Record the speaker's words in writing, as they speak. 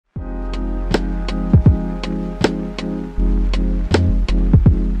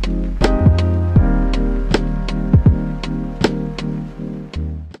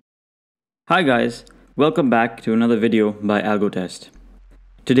Hi guys, welcome back to another video by AlgoTest.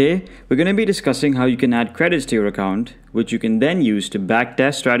 Today, we're going to be discussing how you can add credits to your account, which you can then use to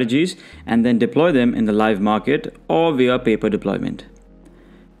backtest strategies and then deploy them in the live market or via paper deployment.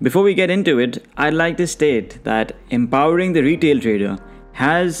 Before we get into it, I'd like to state that empowering the retail trader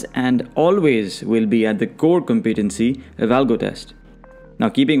has and always will be at the core competency of AlgoTest. Now,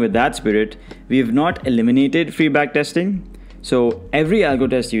 keeping with that spirit, we have not eliminated free backtesting. So every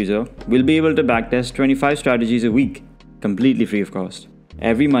AlgoTest user will be able to backtest 25 strategies a week, completely free of cost.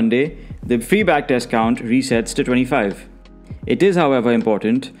 Every Monday, the free backtest count resets to 25. It is, however,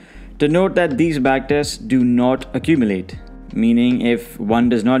 important to note that these backtests do not accumulate, meaning if one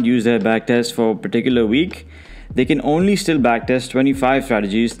does not use their backtest for a particular week, they can only still backtest 25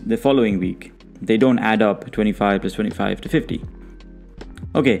 strategies the following week. They don't add up 25 plus 25 to 50.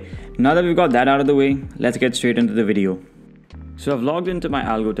 Okay, now that we've got that out of the way, let's get straight into the video. So I've logged into my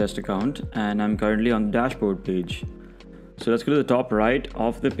AlgoTest account and I'm currently on the dashboard page. So let's go to the top right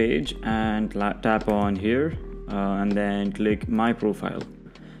of the page and tap on here and then click My Profile.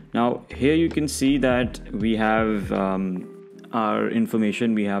 Now here you can see that we have our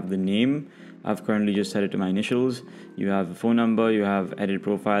information. We have the name. I've currently just set it to my initials. You have a phone number, you have edit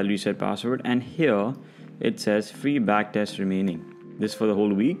profile, reset password, and here it says free backtest remaining. This for the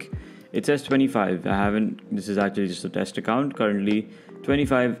whole week. It says 25. This is actually just a test account. Currently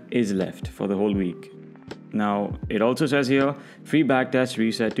 25 is left for the whole week. Now it also says here free backtest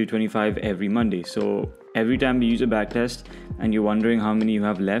reset to 25 every Monday. So every time you use a backtest and you're wondering how many you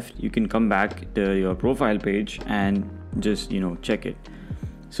have left, you can come back to your profile page and just check it.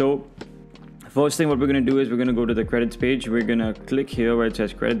 So first thing what we're going to do is we're going to go to the credits page. We're going to click here where it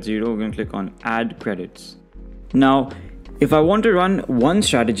says credit 0. We're going to click on add credits. Now if I want to run one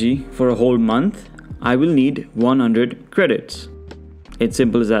strategy for a whole month, I will need 100 credits. It's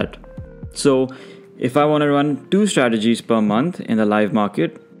simple as that. So if I want to run 2 strategies per month in the live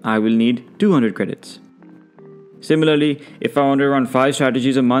market, I will need 200 credits. Similarly, if I want to run 5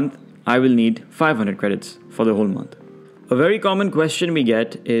 strategies a month, I will need 500 credits for the whole month. A very common question we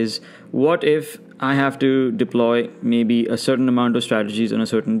get is, what if I have to deploy maybe a certain amount of strategies on a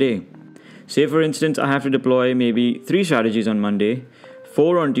certain day? Say for instance, I have to deploy maybe 3 strategies on Monday,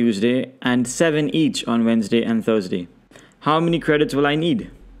 4 on Tuesday, and 7 each on Wednesday and Thursday. How many credits will I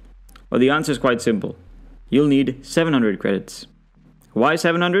need? Well, the answer is quite simple. You'll need 700 credits. Why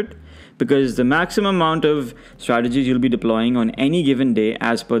 700? Because the maximum amount of strategies you'll be deploying on any given day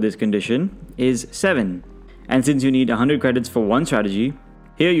as per this condition is 7. And since you need 100 credits for one strategy,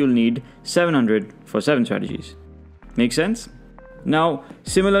 here you'll need 700 for 7 strategies. Make sense? Now,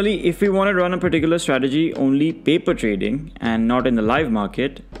 similarly, if we want to run a particular strategy only paper trading and not in the live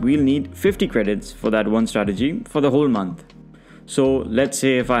market, we'll need 50 credits for that one strategy for the whole month. So let's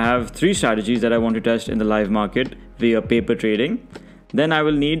say if I have 3 strategies that I want to test in the live market via paper trading, then I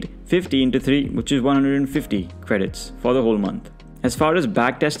will need 50 into 3, which is 150 credits for the whole month. As far as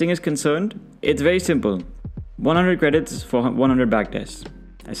backtesting is concerned, it's very simple. 100 credits for 100 backtests.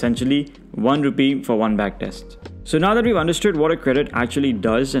 Essentially, 1 rupee for 1 backtest. So now that we've understood what a credit actually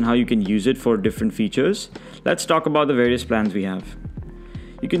does and how you can use it for different features, let's talk about the various plans we have.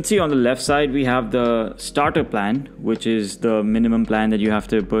 You can see on the left side, we have the starter plan, which is the minimum plan that you have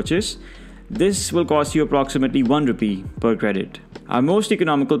to purchase. This will cost you approximately 1 rupee per credit. Our most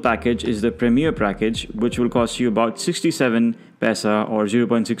economical package is the Premier package, which will cost you about 67 paisa or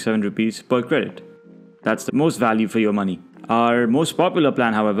 0.67 rupees per credit. That's the most value for your money. Our most popular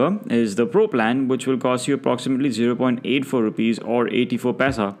plan, however, is the Pro plan, which will cost you approximately 0.84 rupees or 84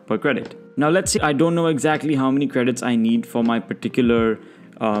 paisa per credit. Now, let's say I don't know exactly how many credits I need for my particular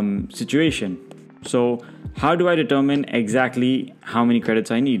situation. So how do I determine exactly how many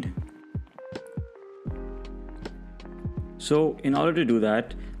credits I need? So in order to do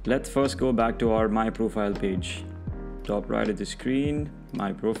that, let's first go back to our My Profile page. Top right of the screen,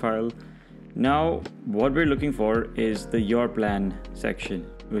 My Profile. Now, what we're looking for is the Your Plan section,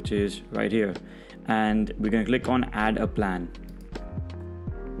 which is right here. And we're going to click on Add a Plan.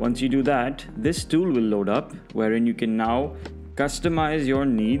 Once you do that, this tool will load up, wherein you can now customize your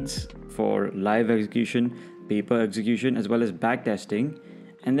needs for live execution, paper execution, as well as backtesting.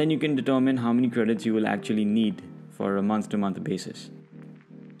 And then you can determine how many credits you will actually need for a month-to-month basis.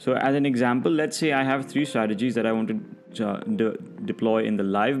 So as an example, let's say I have 3 strategies that I want to deploy in the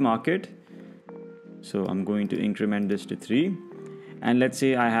live market. So I'm going to increment this to 3. And let's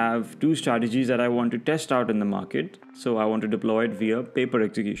say I have 2 strategies that I want to test out in the market. So I want to deploy it via paper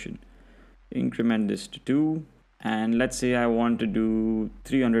execution. Increment this to 2. And let's say I want to do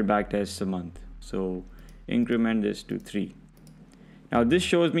 300 backtests a month. So increment this to 3. Now this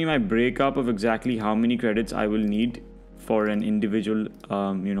shows me my breakup of exactly how many credits I will need for an individual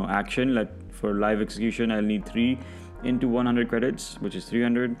action. Like for live execution, I'll need 3 into 100 credits, which is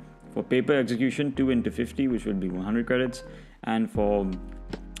 300. For paper execution, 2 into 50, which will be 100 credits. And for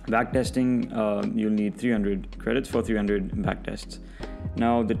backtesting, you'll need 300 credits for 300 backtests.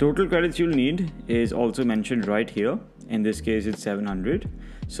 Now the total credits you'll need is also mentioned right here. In this case, it's 700.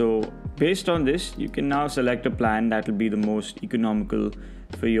 So based on this, you can now select a plan that will be the most economical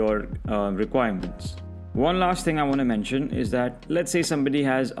for your requirements. One last thing I want to mention is that let's say somebody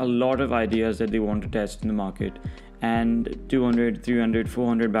has a lot of ideas that they want to test in the market, and 200, 300,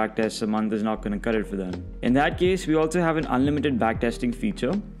 400 backtests a month is not going to cut it for them. In that case, we also have an unlimited backtesting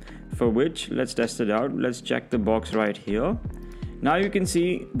feature, for which let's test it out. Let's check the box right here. Now you can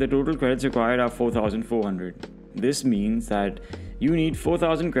see the total credits required are 4,400. This means that you need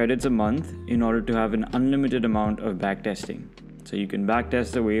 4,000 credits a month in order to have an unlimited amount of backtesting. So you can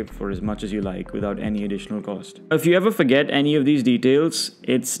backtest away for as much as you like without any additional cost. If you ever forget any of these details,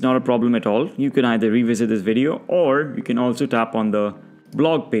 it's not a problem at all. You can either revisit this video, or you can also tap on the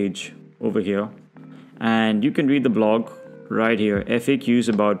blog page over here and you can read the blog right here, FAQs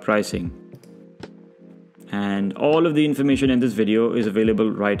about pricing. And all of the information in this video is available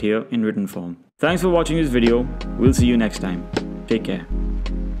right here in written form. Thanks for watching this video. We'll see you next time. Take care.